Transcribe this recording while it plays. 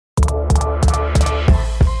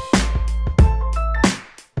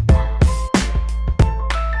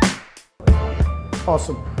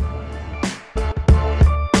awesome.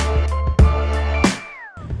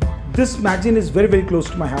 This magazine is very, very close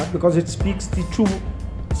to my heart because it speaks the true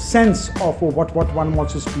sense of what one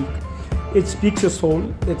wants to speak. It speaks your soul,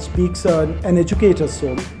 it speaks an educator's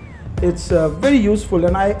soul. It's very useful,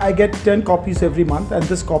 and I get 10 copies every month, and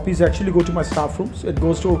these copies actually go to my staff rooms. It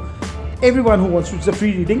goes to everyone who wants to. It's a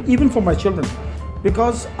free reading, even for my children,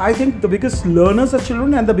 because I think the biggest learners are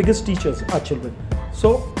children and the biggest teachers are children.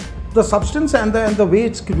 So the substance and the way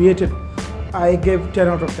it's created, I give 10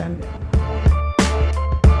 out of 10.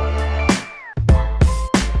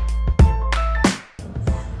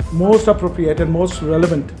 Most appropriate and most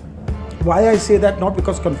relevant. Why I say that? Not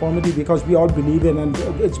because conformity, because we all believe in, and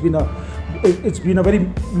it's been a very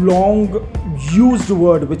long used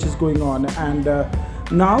word which is going on, and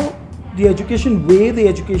now the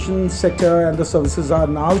education sector and the services are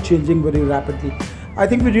now changing very rapidly. I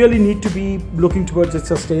think we really need to be looking towards its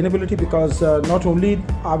sustainability, because not only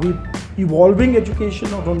are we evolving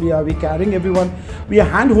education, not only are we carrying everyone, we are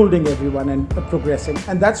hand-holding everyone and progressing.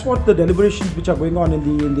 And that's what the deliberations which are going on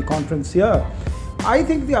in the conference here, I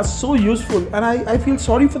think they are so useful, and I feel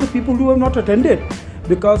sorry for the people who have not attended,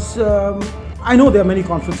 because I know there are many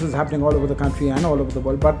conferences happening all over the country and all over the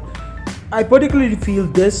world, but I particularly feel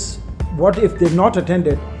this, what if they've not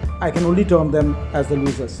attended, I can only term them as the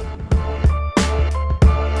losers.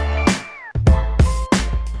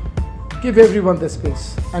 Give everyone their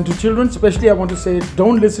space. And to children especially, I want to say,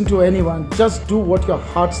 don't listen to anyone, just do what your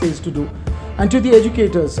heart says to do. And to the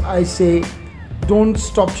educators, I say, don't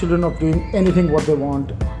stop children of doing anything what they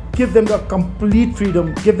want. Give them the complete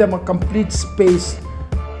freedom, give them a complete space.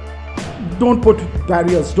 Don't put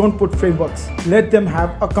barriers, don't put frameworks. Let them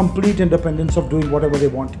have a complete independence of doing whatever they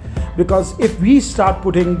want. Because if we start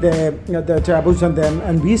putting the taboos on them,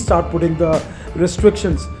 and we start putting the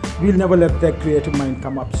restrictions, we'll never let their creative mind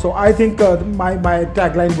come up. So I think my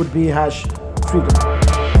tagline would be #freedom.